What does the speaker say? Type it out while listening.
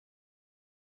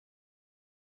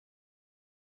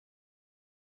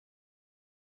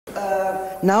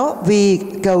Now we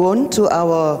go on to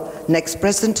our next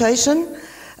presentation.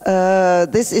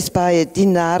 This is by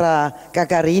Dinara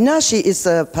Gagarina. She is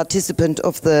a participant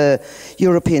of the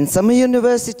European Summer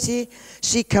University.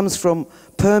 She comes from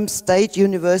Perm State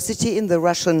University in the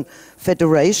Russian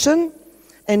Federation,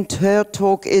 and her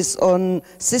talk is on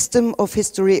System of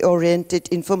History-Oriented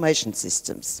Information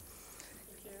Systems.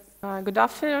 Good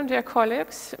afternoon, dear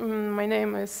colleagues. My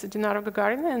name is Dinara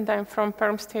Gagarina, and I'm from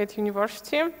Perm State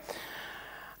University.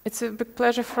 It's a big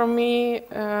pleasure for me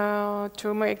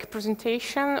to make a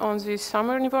presentation on the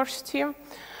Summer University.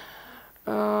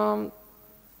 Our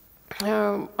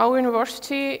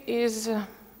university is,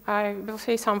 I will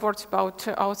say some words about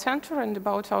our center and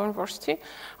about our university.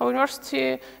 Our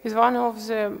university is one of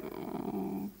the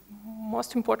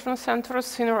most important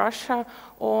centers in Russia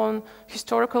on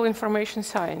historical information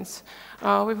science.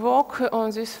 We work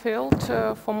on this field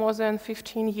for more than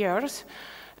 15 years.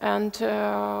 And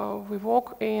we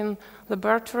work in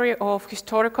laboratory of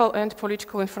historical and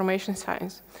political information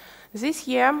science. This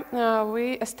year,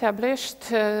 we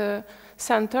established a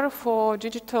Center for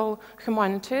Digital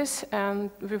Humanities,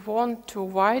 and we want to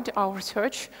widen our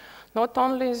research, not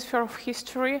only in the sphere of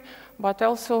history, but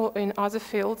also in other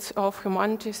fields of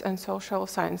humanities and social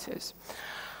sciences.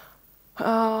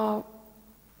 Our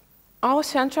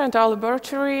center and our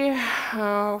laboratory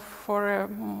for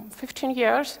 15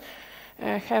 years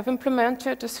have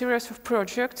implemented a series of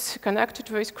projects connected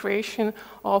with creation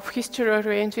of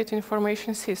history-oriented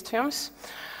information systems.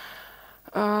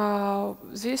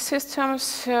 These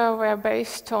systems were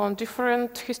based on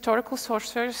different historical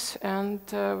sources and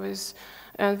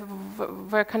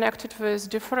were connected with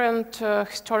different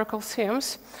historical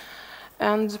themes.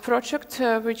 And the project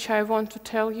which I want to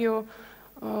tell you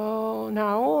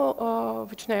now,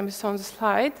 which name is on the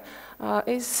slide,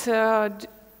 is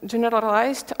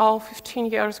generalized our 15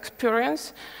 years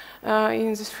experience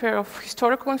in the sphere of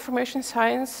historical information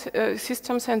science,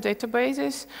 systems and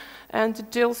databases, and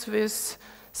deals with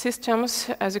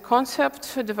systems as a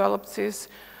concept, develops this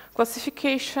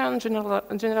classification,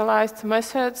 generalized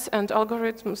methods and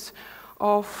algorithms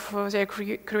of their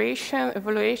creation,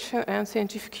 evaluation, and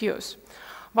scientific use.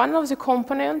 One of the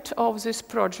components of this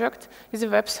project is a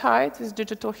website, is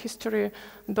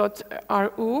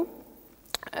digitalhistory.ru.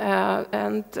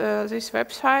 This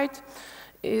website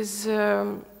is a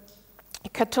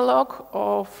catalog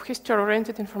of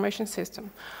history-oriented information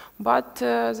system. But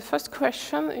the first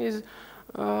question is,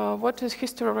 what is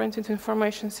history-oriented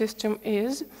information system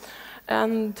is?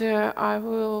 And I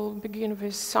will begin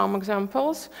with some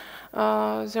examples.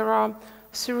 There are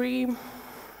three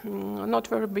not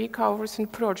very big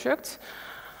recent projects.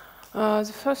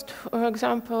 The first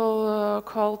example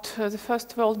called the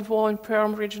First World War in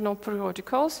Perm regional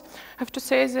periodicals. I have to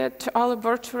say that our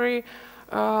laboratory,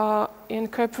 in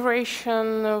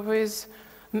cooperation with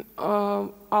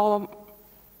our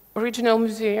regional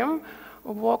museum,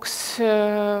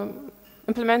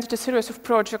 implemented a series of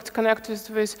projects connected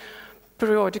with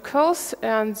periodicals,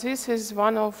 and this is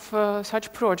one of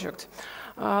such projects.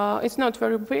 It's not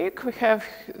very big. We have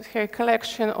a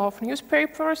collection of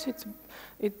newspapers. It's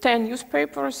 10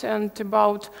 newspapers and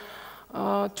about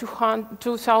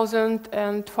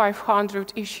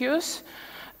 2,500 issues.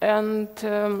 And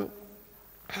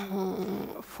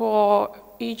for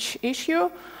each issue,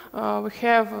 we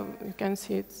have, you can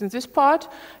see it in this part,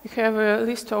 we have a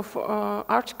list of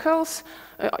articles,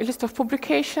 a list of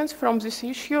publications from this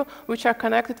issue which are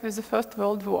connected with the First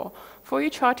World War. For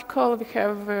each article, we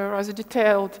have a rather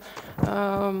detailed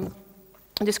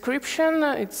description.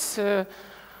 It's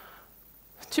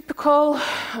typical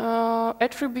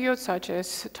attributes such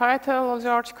as title of the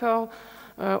article,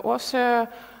 author,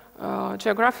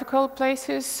 geographical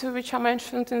places which are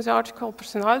mentioned in the article,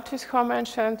 personalities who are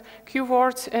mentioned,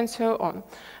 keywords, and so on.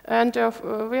 And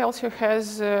we also have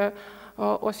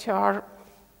OCR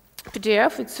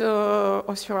PDF. It's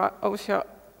OCR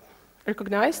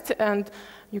recognized, and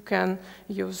you can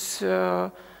use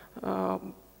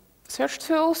search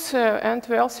tools, and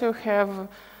we also have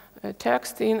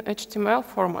text in HTML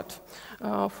format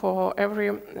for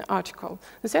every article.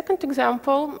 The second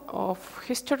example of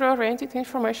history-oriented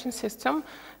information system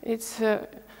is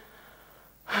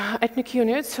ethnic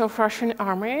units of Russian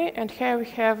army, and here we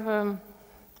have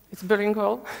it's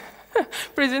bilingual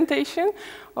presentation.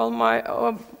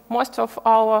 Most of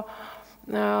our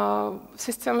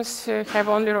systems have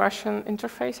only Russian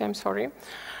interface, I'm sorry.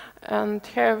 And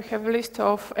here we have a list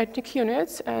of ethnic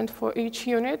units, and for each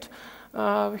unit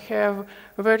we have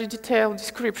a very detailed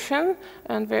description,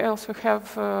 and we also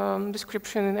have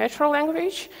description in natural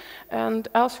language, and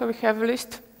also we have a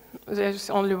list there's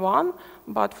only one,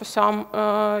 but for some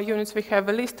units we have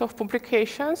a list of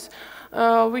publications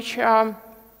in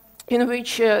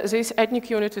which this ethnic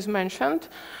unit is mentioned,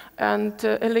 and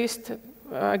a list,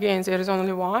 again, there is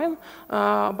only one,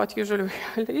 but usually we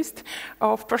have a list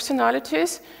of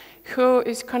personalities who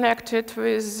is connected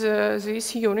with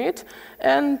this unit,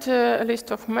 and a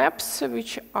list of maps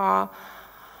which are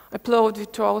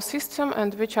uploaded to our system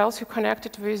and which are also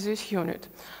connected with this unit.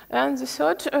 And the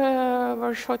third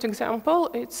very short example,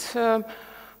 it's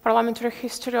parliamentary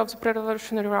history of the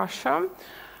pre-revolutionary Russia.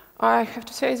 I have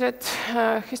to say that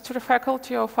history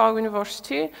faculty of our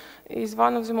university is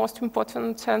one of the most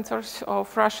important centers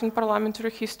of Russian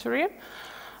parliamentary history,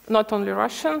 not only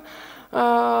Russian.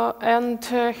 And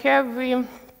here we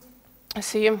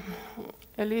see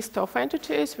a list of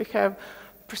entities. We have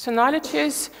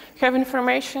personalities, have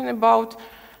information about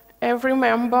every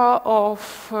member of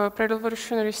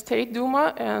pre-revolutionary State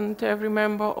Duma and every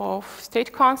member of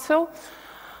State Council.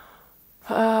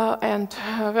 And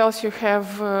we also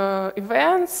have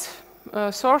events,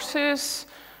 sources,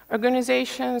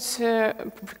 organizations,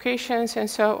 publications, and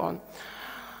so on.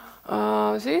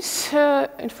 This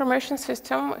information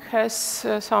system has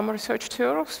some research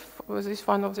tools. This is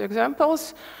one of the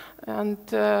examples. And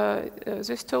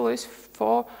this tool is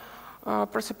for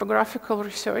prosopographical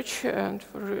research and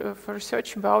for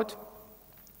research about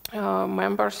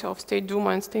members of State Duma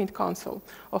and State Council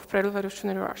of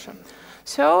pre-revolutionary Russia.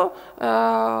 So,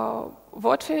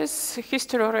 what is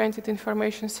history-oriented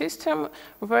information system?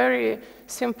 Very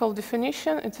simple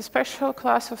definition. It's a special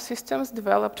class of systems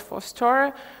developed for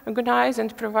store, organize,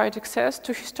 and provide access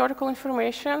to historical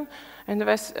information, and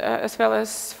as well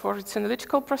as for its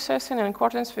analytical processing in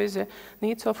accordance with the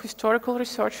needs of historical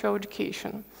research or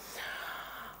education.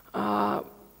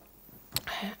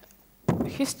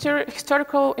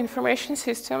 Historical information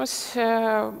systems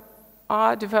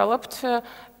are developed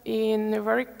in a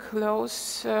very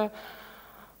close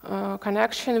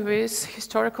connection with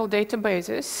historical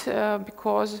databases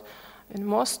because in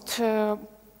most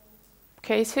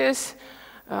cases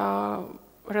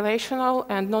relational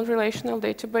and non-relational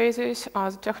databases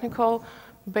are the technical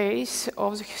base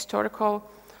of the historical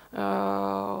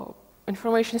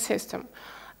information system.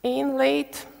 In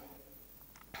late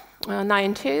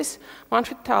 90s,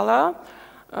 Manfred Thaler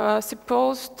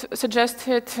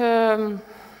suggested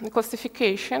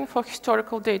classification for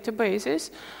historical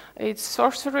databases. It's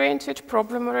source-oriented,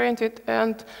 problem-oriented,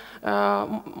 and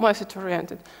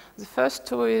method-oriented. The first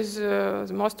two is the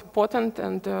most important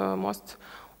and most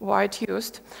wide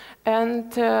used.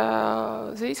 And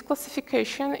this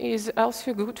classification is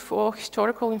also good for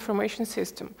historical information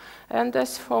system. And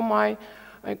as for my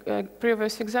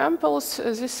previous examples,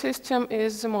 this system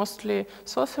is mostly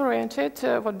source-oriented.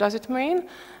 What does it mean?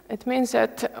 It means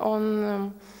that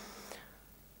on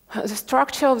the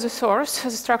structure of the source,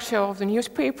 the structure of the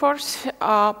newspapers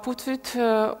are put it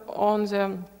on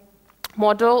the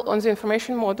model, on the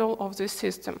information model of this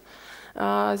system.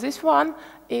 This one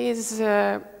is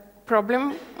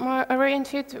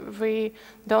problem-oriented. We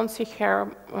don't see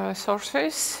here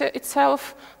sources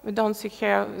itself. We don't see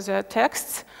here the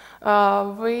texts.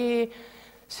 We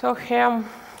saw here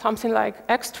something like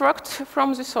extract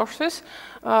from the sources,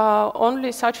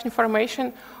 only such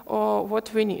information or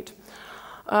what we need.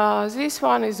 This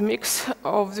one is mix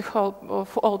of the whole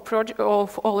of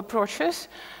all approaches,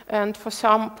 and for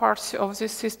some parts of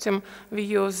this system we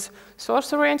use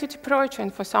source-oriented approach,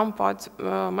 and for some parts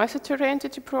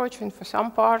method-oriented approach, and for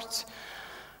some parts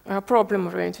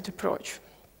problem-oriented approach.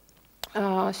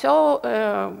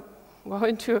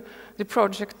 Going to the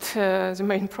project, the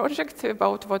main project,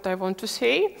 about what I want to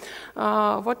say.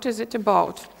 What is it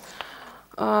about?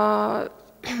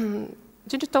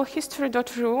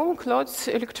 Digitalhistory.ru includes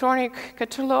electronic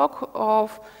catalog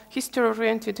of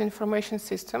history-oriented information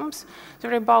systems.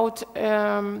 There are about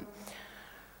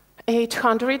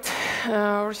 800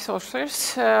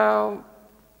 resources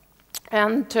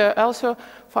and also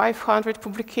 500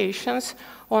 publications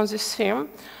on this theme.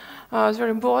 There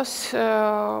are both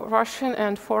Russian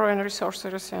and foreign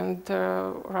resources and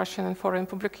Russian and foreign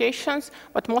publications,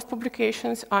 but most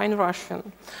publications are in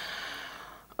Russian.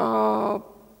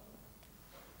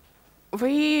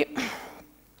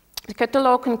 The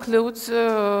catalog includes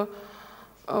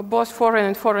both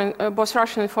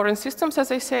Russian and foreign systems,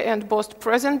 as I say, and both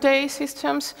present-day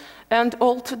systems and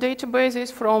old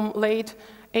databases from late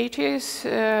 80s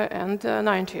and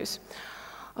 90s.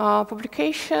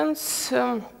 Publications.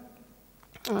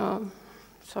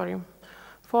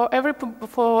 For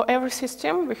every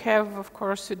system, we have, of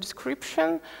course, a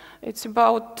description. It's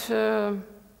about,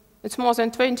 it's more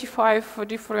than 25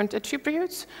 different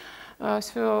attributes.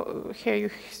 So here you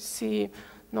see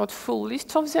not full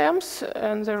list of them,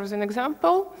 and there is an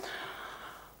example.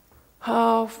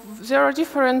 There are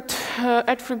different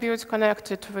attributes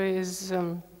connected with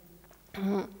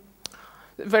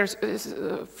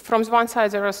from one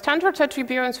side there are standard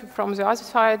attributes, from the other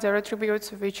side there are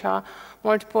attributes which are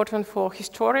more important for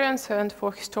historians and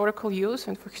for historical use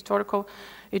and for historical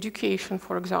education,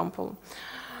 for example.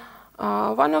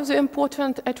 One of the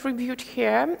important attributes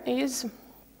here is,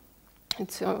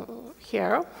 it's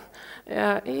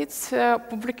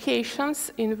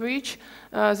publications in which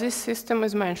this system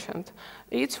is mentioned.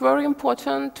 It's very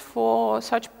important for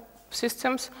such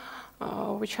systems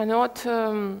which are not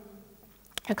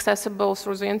accessible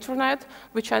through the internet,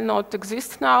 which are not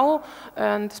exist now,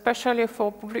 and especially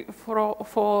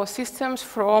for systems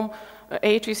from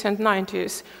 80s and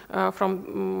 90s,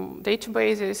 from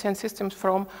databases and systems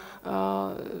from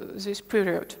this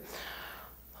period.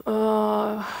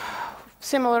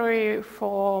 Similarly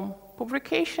for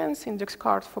publications, index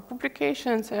cards for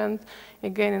publications, and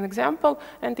again an example,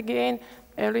 and again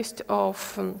a list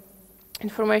of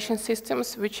information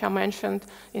systems which are mentioned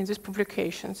in these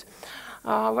publications.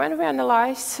 When we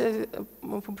analyze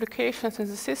publications in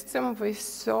the system, we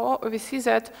see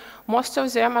that most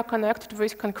of them are connected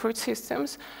with concrete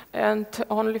systems, and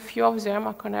only few of them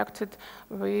are connected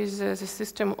with the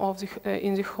system of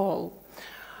in the whole.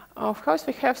 Of course,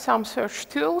 we have some search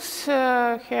tools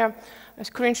here,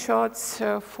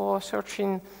 screenshots for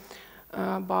searching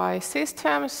by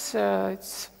systems.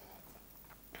 It's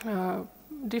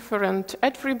different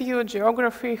attributes,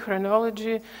 geography,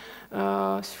 chronology,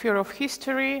 sphere of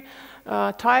history,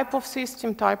 type of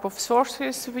system, type of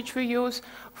sources which we use,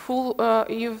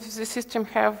 if the system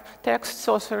have text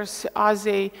sources, are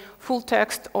they full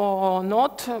text or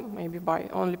not, maybe by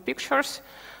only pictures,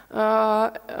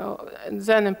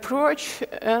 then approach,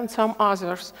 and some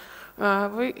others.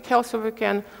 We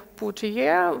can put a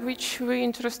year which we're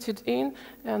interested in,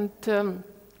 and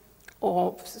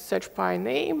or search by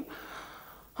name,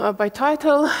 by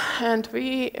title, and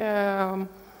we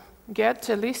get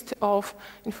a list of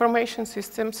information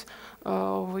systems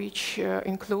which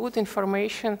include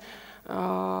information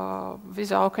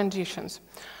with our conditions.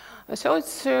 So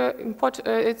it's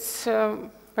it's a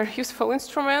very useful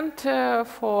instrument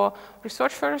for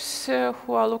researchers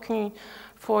who are looking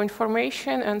for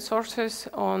information and sources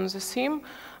on the theme.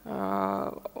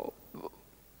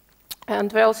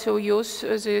 And we also use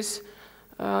this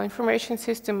information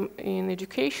system in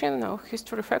education, our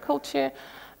history faculty,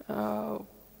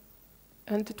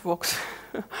 and it works.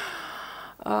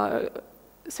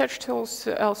 Search tools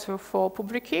also for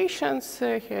publications.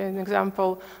 Here an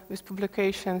example with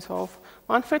publications of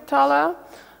Manfred Thaler.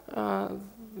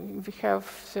 We have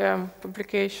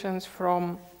publications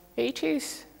from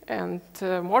 80s and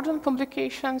modern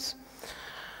publications.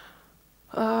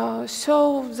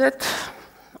 So that,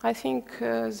 I think,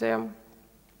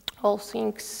 all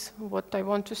things what I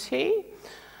want to say.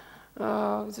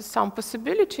 There's some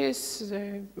possibilities,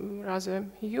 they're rather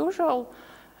usual,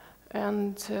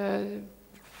 and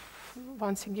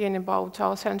once again about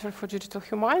our Center for Digital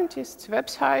Humanities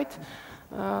website.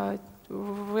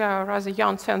 We are a rather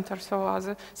young center, so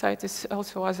our site is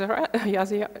also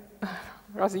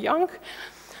rather young,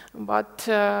 but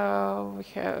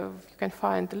you can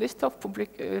find a list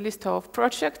of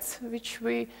projects which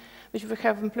we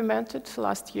have implemented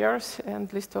last years,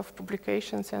 and list of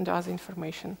publications and other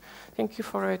information. Thank you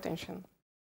for your attention.